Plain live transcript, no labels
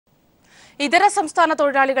ഇതര സംസ്ഥാന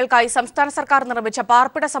തൊഴിലാളികൾക്കായി സംസ്ഥാന സർക്കാർ നിർമ്മിച്ച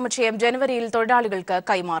പാർപ്പിട സമുച്ചയം ജനുവരിയിൽ തൊഴിലാളികൾക്ക്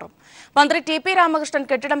കൈമാറും. മന്ത്രി ടി.പി. രാമകൃഷ്ണൻ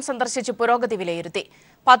കെട്ടിടം സന്ദർശിച്ച് പുരോഗതി വിലയിരുത്തി.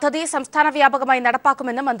 പദ്ധതി സംസ്ഥാന വ്യാപകമായി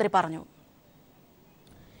നടപ്പാക്കുമെന്ന് മന്ത്രി പറഞ്ഞു.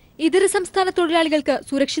 ഇതര സംസ്ഥാന തൊഴിലാളികൾക്ക്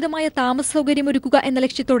സുരക്ഷിതമായ താമസ സൗകര്യമൊരുക്കുക എന്ന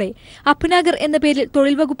ലക്ഷ്യത്തോടെ അപ്നാഗർ എന്ന പേരിൽ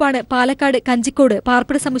തൊഴിൽ വകുപ്പാണ് പാലക്കാട് കഞ്ചിക്കോട്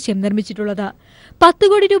പാർപ്പിട സമുച്ചയം നിർമ്മിച്ചിട്ടുള്ളത്. 10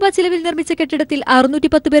 കോടി രൂപ ചിലവിൽ നിർമ്മിച്ച കെട്ടിടത്തിൽ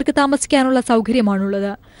 610 പേർക്ക് താമസിക്കാനുള്ള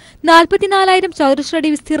സൗകര്യമാണുള്ളത്. 44,000 ചതുരശ്ര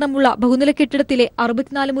അടി വിസ്തീർണമുള്ള ബഹുനില കെട്ടിടത്തിലെ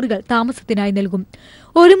 64 മുറികൾ താമസത്തിനായി നൽകും.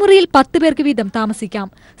 ഒരു മുറിയിൽ 10 പേർക്ക് വീതം താമസിക്കാം.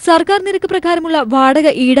 സർക്കാർ നിരക്ക് പ്രകാരമുള്ള വാടക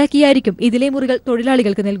ഈടാക്കിയായിരിക്കും ഇതിലെ മുറികൾ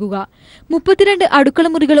തൊഴിലാളികൾക്ക് നൽകുക. 32 അടുക്കള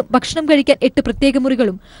മുറികളും ഭക്ഷണം കഴിക്കാൻ 8 പ്രത്യേക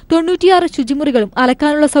മുറികളും 96 ശുചിമുറികളും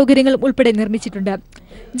അലക്കാനുള്ള സൗകര്യങ്ങളും ഉൾപ്പെടെ നിർമ്മിച്ചിട്ടുണ്ട്.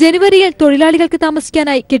 ജനുവരിയിൽ തൊഴിലാളികൾക്ക്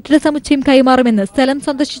താമസിക്കാനായി കെട്ടിട സമുച്ചയം കൈമാറുമെന്ന് സ്ഥലം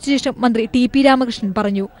സന്ദർശിച്ച ശേഷം മന്ത്രി ടി.പി. രാമകൃഷ്ണൻ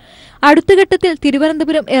പറഞ്ഞു. അടുത്ത ഘട്ടത്തിൽ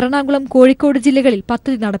തിരുവനന്തപുരം, എറണാകുളം, കോഴിക്കോട് ജില്ലകളിൽ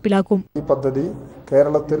പദ്ധതി നടപ്പിലാക്കും. ഈ പദ്ധതി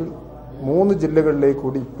കേരളത്തിൽ 3 ജില്ലകളിലേക്ക്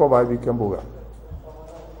കൂടി ഇപ്പോൾ വ്യാപിക്കാൻ പോവുക.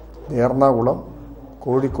 എറണാകുളം,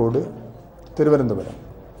 കോഴിക്കോട്, തിരുവനന്തപുരം.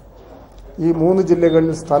 ഈ 3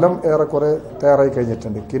 ജില്ലകളിൽ സ്ഥലം ഏറെക്കുറെ തയ്യാറായി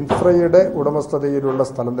കഴിഞ്ഞിട്ടുണ്ട്. കിൻഫ്രയുടെ ഉടമസ്ഥതയിലുള്ള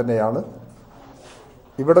സ്ഥലം തന്നെയാണ്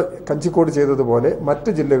ഇവിടെ കഞ്ചിക്കോട് ചെയ്തതുപോലെ മറ്റ്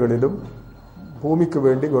ജില്ലകളിലും ഭൂമിക്ക്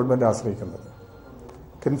വേണ്ടി ഗവൺമെൻറ് ആശ്രയിക്കുന്നത്.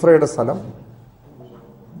 കിൻഫ്രയുടെ സ്ഥലം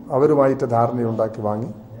അവരുമായിട്ട് ധാരണയുണ്ടാക്കി വാങ്ങി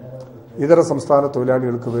ഇതര സംസ്ഥാന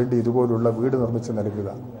തൊഴിലാളികൾക്ക് വേണ്ടി ഇതുപോലുള്ള വീട് നിർമ്മിച്ച്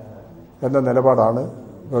നൽകുക എന്ന നിലപാടാണ്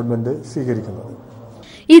ഗവൺമെൻറ് സ്വീകരിക്കുന്നത്.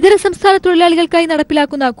 ഇതര സംസ്ഥാന തൊഴിലാളികൾക്കായി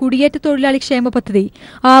നടപ്പിലാക്കുന്ന കുടിയേറ്റ തൊഴിലാളി ക്ഷേമ പദ്ധതി,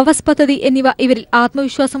 ആവാസ് പദ്ധതി എന്നിവ ഇവരിൽ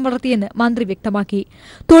ആത്മവിശ്വാസം വളർത്തിയെന്ന് മന്ത്രി വ്യക്തമാക്കി.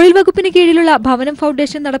 തൊഴിൽ വകുപ്പിന് കീഴിലുള്ള ഭവനം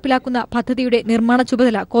ഫൗണ്ടേഷൻ നടപ്പിലാക്കുന്ന പദ്ധതിയുടെ നിർമ്മാണ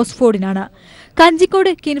ചുമതല കോസ്ഫോർഡിനാണ്.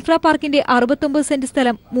 കഞ്ചിക്കോട് കിൻഫ്ര പാർക്കിന്റെ 69 സെന്റ്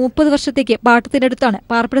സ്ഥലം 30 വർഷത്തേക്ക് പാട്ടത്തിനടുത്താണ്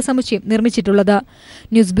പാർപ്പിട സമുച്ചയം നിർമ്മിച്ചിട്ടുള്ളത്.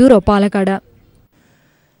 News bureau, Palakkad.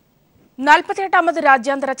 48ാമത്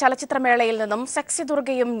രാജ്യാന്തര ചലച്ചിത്രമേളയിൽ നിന്നും സെക്സി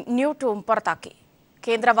ദുർഗയും ന്യൂട്ടും പുറത്താക്കി.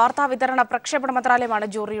 കേന്ദ്ര വാർത്താ വിതരണ പ്രക്ഷേപണ മന്ത്രാലയമാണ്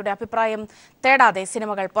ജൂറിയുടെ അഭിപ്രായം തേടാതെ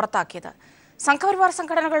സിനിമകൾ പുറത്താക്കിയത്. സംഘപരിവാർ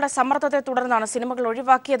സംഘടനകളുടെ സമ്മർദ്ദത്തെ തുടർന്നാണ് സിനിമകൾ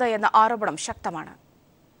ഒഴിവാക്കിയത് എന്ന ആരോപണം ശക്തമാണ്.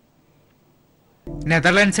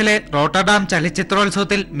 നെതർലൻഡ്സിലെ റോട്ടർഡാം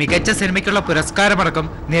ചലച്ചിത്രോത്സവത്തിൽ മികച്ച സിനിമയ്ക്കുള്ള പുരസ്കാരമടക്കം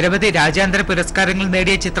നിരവധി രാജ്യാന്തര പുരസ്കാരങ്ങൾ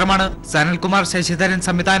നേടിയ ചിത്രമാണ് സനൽകുമാർ ശശിധരൻ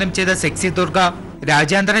സംവിധാനം ചെയ്ത സെക്സി ദുർഗ.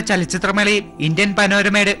 രാജ്യാന്തര ചലച്ചിത്രമേളയിൽ ഇന്ത്യൻ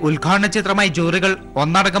പനോരമയുടെ ഉദ്ഘാടന ചിത്രമായി ജൂറികൾ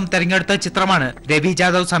ഒന്നടങ്കം തെരഞ്ഞെടുത്ത ചിത്രമാണ് രവി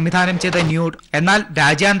ജാദവ് സംവിധാനം ചെയ്ത ന്യൂഡ്. എന്നാൽ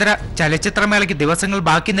രാജ്യാന്തര ചലച്ചിത്രമേളയ്ക്ക് ദിവസങ്ങൾ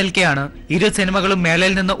ബാക്കി നിൽക്കെയാണ് ഇരു സിനിമകളും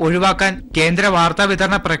മേളയിൽ നിന്ന് ഒഴിവാക്കാൻ കേന്ദ്ര വാർത്താ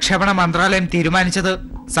വിതരണ പ്രക്ഷേപണ മന്ത്രാലയം തീരുമാനിച്ചത്.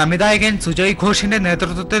 സംവിധായകൻ സുജോയ് ഘോഷിന്റെ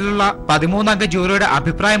നേതൃത്വത്തിലുള്ള 13 അംഗ ജൂറിയുടെ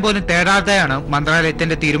അഭിപ്രായം പോലും തേടാതെയാണ്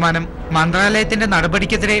മന്ത്രാലയത്തിന്റെ തീരുമാനം. മന്ത്രാലയത്തിന്റെ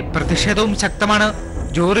നടപടിക്കെതിരെ പ്രതിഷേധവും ശക്തമാണ്.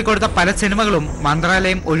 ജൂറി കൊടുത്ത പല സിനിമകളും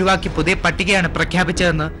മന്ത്രാലയം ഒഴിവാക്കി പുതിയ പട്ടികയാണ്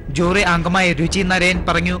പ്രഖ്യാപിച്ചതെന്ന് ജൂറി അംഗമായ രുചി നരയൻ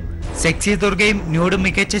പറഞ്ഞു. സെക്സി ദുർഗയും ന്യൂഡും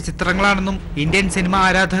മികച്ച ചിത്രങ്ങളാണെന്നും ഇന്ത്യൻ സിനിമ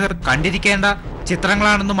ആരാധകർ കണ്ടിരിക്കേണ്ട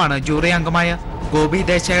ചിത്രങ്ങളാണെന്നുമാണ് ജൂറി അംഗമായ ഗോപി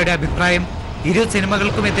ദേശായിയുടെ അഭിപ്രായം. ഇരു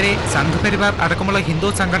സിനിമകൾക്കുമെതിരെ സംഘപരിവാർ അടക്കമുള്ള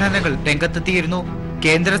ഹിന്ദു സംഘടനകൾ രംഗത്തെത്തിയിരുന്നു.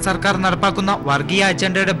 കേന്ദ്ര സർക്കാർ നടപ്പാക്കുന്ന വർഗീയ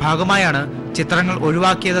അജണ്ടയുടെ ഭാഗമായാണ് ചിത്രങ്ങൾ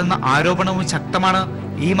ഒഴിവാക്കിയതെന്ന ആരോപണവും ശക്തമാണ്.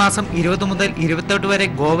 ഈ മാസം 20 മുതൽ 28 വരെ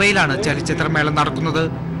ഗോവയിലാണ് ചലച്ചിത്രമേള നടക്കുന്നത്.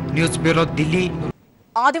 News bureau, Delhi.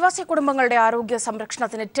 ആദിവാസി കുടുംബങ്ങളുടെ ആരോഗ്യ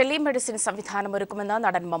സംരക്ഷണത്തിന് ടെലിമെഡിസിൻ സംവിധാനം ഒരുക്കുമെന്ന്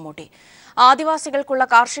നടൻ മമ്മൂട്ടി. ആദിവാസികൾക്കുള്ള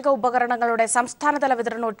കാർഷിക ഉപകരണങ്ങളുടെ സംസ്ഥാനതല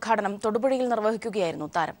വിതരണോദ്ഘാടനം തൊടുപുഴയിൽ നിർവഹിക്കുകയായിരുന്നു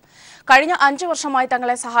താരം. കഴിഞ്ഞ 5 വർഷമായി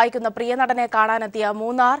തങ്ങളെ സഹായിക്കുന്ന പ്രിയ നടനെ കാണാനെത്തിയ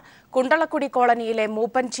മൂന്നാർ കുണ്ടളക്കുടി കോളനിയിലെ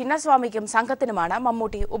മൂപ്പൻ ചിന്നസ്വാമിക്കും സംഘത്തിനുമാണ്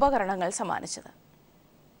മമ്മൂട്ടി ഉപകരണങ്ങൾ സമ്മാനിച്ചത്.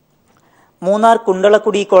 മൂന്നാർ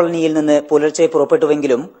കുണ്ടളക്കുടി കോളനിയിൽ നിന്ന് പുലർച്ചെ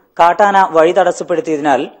പുറപ്പെട്ടുവെങ്കിലും കാട്ടാന വഴി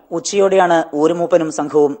തടസ്സപ്പെടുത്തിയതിനാൽ ഉച്ചയോടെയാണ് ഊരുമൂപ്പനും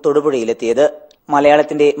സംഘവും തൊടുപുഴയിലെത്തിയത്.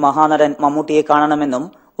 മലയാളത്തിന്റെ മഹാനടൻ മമ്മൂട്ടിയെ കാണണമെന്നും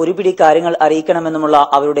ഒരുപിടി കാര്യങ്ങൾ അറിയിക്കണമെന്നുമുള്ള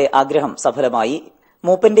അവരുടെ ആഗ്രഹം സഫലമായി.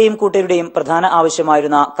 മൂപ്പന്റെയും കൂട്ടരുടെയും പ്രധാന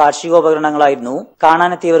ആവശ്യമായിരുന്ന കാർഷികോപകരണങ്ങളായിരുന്നു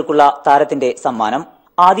കാണാനെത്തിയവർക്കുള്ള താരത്തിന്റെ സമ്മാനം.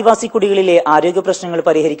 ആദിവാസി കുടികളിലെ ആരോഗ്യ പ്രശ്നങ്ങൾ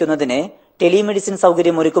പരിഹരിക്കുന്നതിന് ടെലിമെഡിസിൻ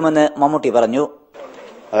സൗകര്യം ഒരുക്കുമെന്ന് മമ്മൂട്ടി പറഞ്ഞു.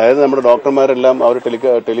 അതായത് നമ്മുടെ ഡോക്ടർമാരെല്ലാം അവർ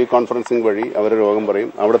ടെലികോൺഫറൻസിംഗ് വഴി അവരുടെ രോഗം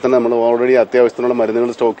പറയും. അവിടെ തന്നെ നമ്മൾ ഓൾറെഡി അത്യാവശ്യത്തിനുള്ള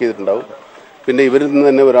മരുന്നുകൾ സ്റ്റോക്ക് ചെയ്തിട്ടുണ്ടാവും. പിന്നെ ഇവരിൽ നിന്ന്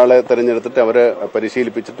തന്നെ ഒരാളെ തെരഞ്ഞെടുത്തിട്ട് അവരെ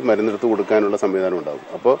പരിശീലിപ്പിച്ചിട്ട് മരുന്നെടുത്ത് കൊടുക്കാനുള്ള സംവിധാനം ഉണ്ടാകും.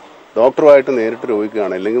 അപ്പോൾ ഡോക്ടറുമായിട്ട് നേരിട്ട്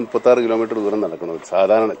രോഗിക്കുകയാണ്. അല്ലെങ്കിൽ 36 കിലോമീറ്റർ ദൂരം നടക്കണം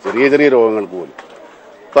സാധാരണ ചെറിയ രോഗങ്ങൾക്ക് പോലും.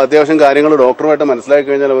 അപ്പോൾ അത്യാവശ്യം കാര്യങ്ങൾ ഡോക്ടറുമായിട്ട് മനസ്സിലാക്കി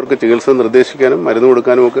കഴിഞ്ഞാൽ അവർക്ക് ചികിത്സ നിർദ്ദേശിക്കാനും മരുന്ന്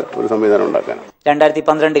കൊടുക്കാനും ഒക്കെ ഒരു സംവിധാനം ഉണ്ടാക്കാനും.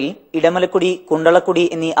 2012 ഇടമലക്കുടി, കുണ്ടളക്കുടി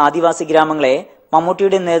എന്നീ ആദിവാസി ഗ്രാമങ്ങളെ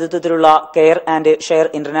മമ്മൂട്ടിയുടെ നേതൃത്വത്തിലുള്ള care and share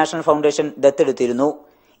international foundation ദത്തെടുത്തിരുന്നു.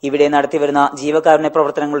 ഇവിടെ നടത്തിവരുന്ന ജീവകാരുണ്യ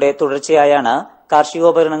പ്രവർത്തനങ്ങളുടെ തുടർച്ചയായാണ്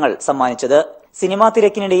കാർഷികോപകരണങ്ങൾ സമ്മാനിച്ചത്. സിനിമാ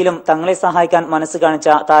തിരക്കിനിടയിലും തങ്ങളെ സഹായിക്കാൻ മനസ്സ് കാണിച്ച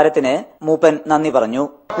താരത്തിന് മൂപ്പൻ നന്ദി പറഞ്ഞു.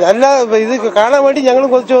 ഇത് കാണാൻ വേണ്ടി ഞങ്ങൾ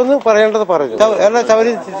കുറച്ച് പറയേണ്ടത് പറഞ്ഞു.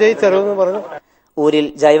 ഊരിൽ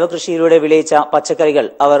ജൈവകൃഷിയിലൂടെ വിളയിച്ച പച്ചക്കറികൾ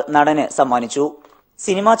അവർ നടന് സമ്മാനിച്ചു.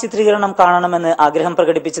 സിനിമാ ചിത്രീകരണം കാണണമെന്ന് ആഗ്രഹം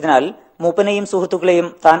പ്രകടിപ്പിച്ചതിനാൽ മൂപ്പനെയും സുഹൃത്തുക്കളെയും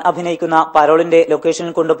താൻ അഭിനയിക്കുന്ന പരോളിന്റെ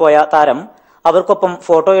ലൊക്കേഷനിൽ കൊണ്ടുപോയ താരം അവർക്കൊപ്പം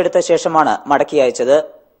ഫോട്ടോ എടുത്ത ശേഷമാണ് മടക്കി അയച്ചത്.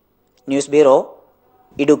 News bureau,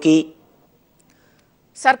 Idukki.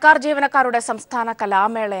 സർക്കാർ ജീവനക്കാരുടെ സംസ്ഥാന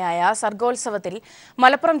കലാമേളയായ സർഗോത്സവത്തിൽ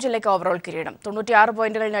മലപ്പുറം ജില്ലയ്ക്ക് ഓവറോൾ കിരീടം. 96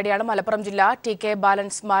 പോയിന്റുകൾ നേടിയാണ് മലപ്പുറം ജില്ല TK ബാലൻ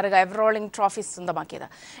സ്മാരക എവറോളിംഗ് ട്രോഫി സ്വന്തമാക്കിയത്.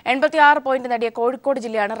 86 പോയിന്റ് നേടിയ കോഴിക്കോട്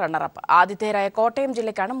ജില്ലയാണ് റണ്ണറപ്പ്. ആതിഥേയരായ കോട്ടയം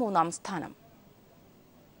ജില്ലയ്ക്കാണ് 3ാം സ്ഥാനം.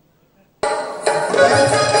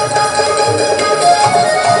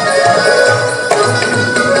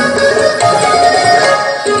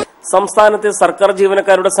 സംസ്ഥാനത്തെ സർക്കാർ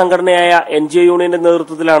ജീവനക്കാരുടെ സംഘടനയായ NGO യൂണിയന്റെ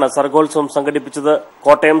നേതൃത്വത്തിലാണ് സർഗോത്സവം സംഘടിപ്പിച്ചത്.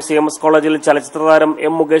 കോട്ടയം CMS കോളേജിൽ ചലച്ചിത്രതാരം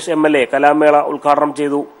M. മുകേഷ് MLA കലാമേള ഉദ്ഘാടനം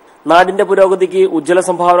ചെയ്തു. നാടിന്റെ പുരോഗതിക്ക് ഉജ്ജ്വല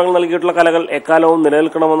സംഭാവനകൾ നൽകിയിട്ടുള്ള കലകൾ എക്കാലവും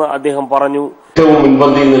നിലനിൽക്കണമെന്ന് അദ്ദേഹം പറഞ്ഞു. ഏറ്റവും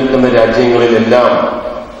മുൻപന്തിയിൽ നിൽക്കുന്ന രാജ്യങ്ങളിലെല്ലാം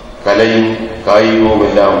കലയും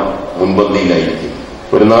കായികവുമെല്ലാം മുൻപന്തിയിലായിരിക്കും.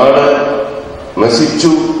 ഒരു നാട്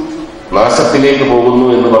നശിച്ചു നാശത്തിലേക്ക് പോകുന്നു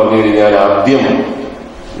എന്ന് പറഞ്ഞു കഴിഞ്ഞാൽ ആദ്യം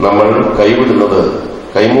നമ്മൾ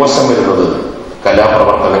കൈമോശം വരുന്നത്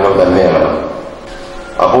കലാപ്രവർത്തനങ്ങൾ തന്നെയാണ്.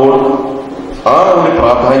 അപ്പോൾ ആ ഒരു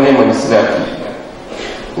പ്രാധാന്യം മനസ്സിലാക്കി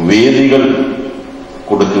വേദികൾ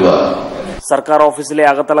കൊടുക്കുക. സർക്കാർ ഓഫീസിലെ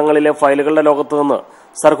അകത്തളങ്ങളിലെ ഫയലുകളുടെ ലോകത്ത് നിന്ന്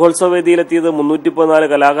സർഗോത്സവ വേദിയിലെത്തിയത്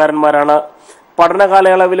 314 കലാകാരന്മാരാണ്. പഠന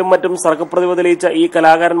കാലയളവിലും മറ്റും സർഗപ്രതിഭ തെളിയിച്ച ഈ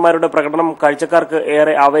കലാകാരന്മാരുടെ പ്രകടനം കാഴ്ചക്കാർക്ക്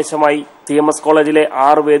ഏറെ ആവേശമായി. CMS കോളേജിലെ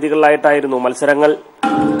 6 വേദികളിലായിട്ടായിരുന്നു മത്സരങ്ങൾ.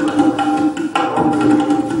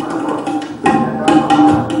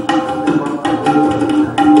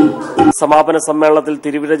 സമാപന സമ്മേളനത്തിൽ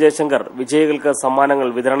തിരുവിഴ ജയശങ്കർ വിജയികൾക്ക് സമ്മാനങ്ങൾ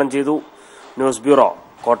വിതരണം ചെയ്തു. News bureau,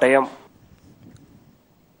 Kottayam.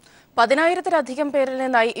 10,000-ലധികം പേരിൽ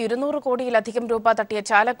നിന്നായി 200 കോടിയിലധികം രൂപ തട്ടിയ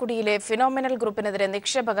ചാലക്കുടിയിലെ ഫിനോമിനൽ ഗ്രൂപ്പിനെതിരെ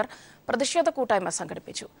നിക്ഷേപകർ പ്രതിഷേധ കൂട്ടായ്മ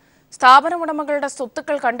സംഘടിപ്പിച്ചു. സ്ഥാപന ഉടമകളുടെ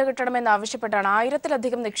സ്വത്തുക്കൾ കണ്ടുകിട്ടണമെന്നാവശ്യപ്പെട്ടാണ്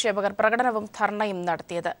 1000-ലധികം നിക്ഷേപകർ പ്രകടനവും ധർണയും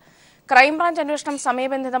നടത്തിയത്. ക്രൈംബ്രാഞ്ച് അന്വേഷണം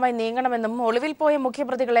സമയബന്ധിതമായി നീങ്ങണമെന്നും ഒളിവിൽ പോയ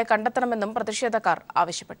മുഖ്യപ്രതികളെ കണ്ടെത്തണമെന്നും പ്രതിഷേധക്കാർ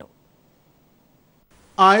ആവശ്യപ്പെട്ടു.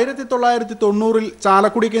 1990-ൽ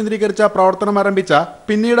ചാലക്കുടി കേന്ദ്രീകരിച്ച പ്രവർത്തനം ആരംഭിച്ച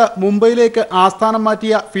പിന്നീട് മുംബൈയിലേക്ക് ആസ്ഥാനം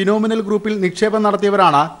മാറ്റിയ ഫിനോമിനൽ ഗ്രൂപ്പിൽ നിക്ഷേപം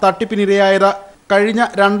നടത്തിയവരാണ് തട്ടിപ്പിനിരയായത്. കഴിഞ്ഞ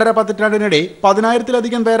 2.5 പതിറ്റാണ്ടിനിടെ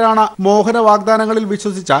 10,000-ലധികം പേരാണ് മോഹന വാഗ്ദാനങ്ങളിൽ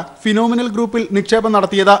വിശ്വസിച്ച ഫിനോമിനൽ ഗ്രൂപ്പിൽ നിക്ഷേപം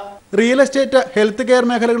നടത്തിയത്. റിയൽ എസ്റ്റേറ്റ്, ഹെൽത്ത് കെയർ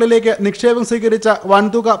മേഖലകളിലേക്ക് നിക്ഷേപം സ്വീകരിച്ച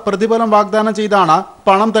വൻതുക പ്രതിഫലം വാഗ്ദാനം ചെയ്താണ്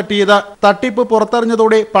പണം തട്ടിയത്. തട്ടിപ്പ്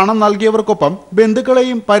പുറത്തറിഞ്ഞതോടെ പണം നൽകിയവർക്കൊപ്പം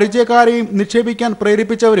ബന്ധുക്കളെയും പരിചയക്കാരെയും നിക്ഷേപിക്കാൻ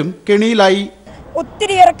പ്രേരിപ്പിച്ചവരും കെണിയിലായി.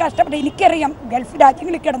 ഒത്തിരിയേറെ കഷ്ടപ്പെട്ട്, എനിക്കറിയാം ഗൾഫ്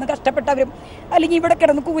രാജ്യങ്ങളിൽ കിടന്ന് കഷ്ടപ്പെട്ടവരും അല്ലെങ്കിൽ ഇവിടെ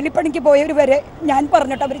കിടന്ന് കൂലിപ്പണിക്ക് പോയവർ വരെ ഞാൻ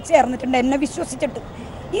പറഞ്ഞിട്ട് അവർ ചേർന്നിട്ടുണ്ട്. എന്നെ വിശ്വസിച്ചിട്ട്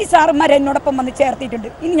ഈ സാറന്മാർ എന്നോടൊപ്പം വന്ന് ചേർത്തിട്ടുണ്ട്.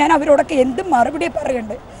 ഇനി ഞാൻ അവരോടൊക്കെ എന്ത് മറുപടി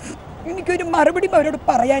പറയണ്ട്? എനിക്കൊരു മറുപടി അവരോട്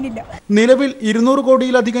പറയാനില്ല. നിലവിൽ 200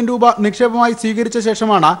 കോടിയിലധികം രൂപ നിക്ഷേപമായി സ്വീകരിച്ച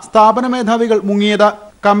ശേഷമാണ് സ്ഥാപന മേധാവികൾ മുങ്ങിയത്.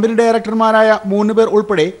 കമ്പനി ഡയറക്ടർമാരായ 3 പേർ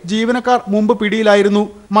ഉൾപ്പെടെ ജീവനക്കാർ മുമ്പ് പിടിയിലായിരുന്നു.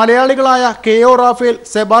 മലയാളികളായ KO റാഫേൽ,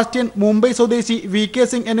 സെബാസ്റ്റ്യൻ, മുംബൈ സ്വദേശി VK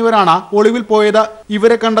സിംഗ് എന്നിവരാണ് ഒളിവിൽ പോയത്.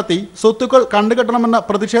 ഇവരെ കണ്ടെത്തി സ്വത്തുക്കൾ കണ്ടുകെട്ടണമെന്ന്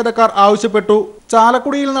പ്രതിഷേധക്കാർ ആവശ്യപ്പെട്ടു.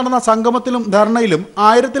 ചാലക്കുടിയിൽ നടന്ന സംഗമത്തിലും ധർണയിലും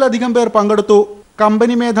 1000-ലധികം പേർ പങ്കെടുത്തു.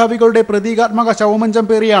 കമ്പനി മേധാവികളുടെ പ്രതീകാത്മക ശവമഞ്ചം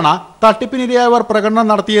പേറിയാണ് തട്ടിപ്പിനിരയായവർ പ്രകടനം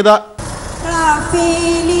നടത്തിയത്.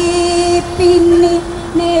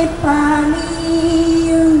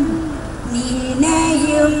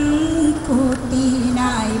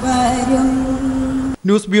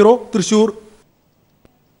 News bureau, Thrissur.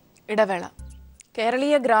 ഇടവേള.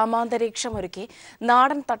 കേരളീയ ഗ്രാമാന്തരീക്ഷമൊരുക്കി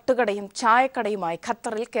നാടൻ തട്ടുകടയും ചായക്കടയുമായി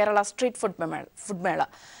ഖത്തറിൽ കേരള സ്ട്രീറ്റ് ഫുഡ് മേള.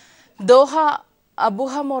 ദോഹ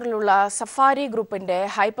അബുഹമോറിലുള്ള സഫാരി ഗ്രൂപ്പിന്റെ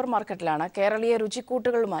ഹൈപ്പർ മാർക്കറ്റിലാണ് കേരളീയ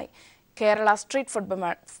രുചിക്കൂട്ടുകളുമായി കേരള സ്ട്രീറ്റ്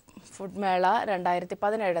ഫുഡ് മേള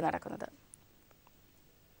 2017 നടക്കുന്നത്.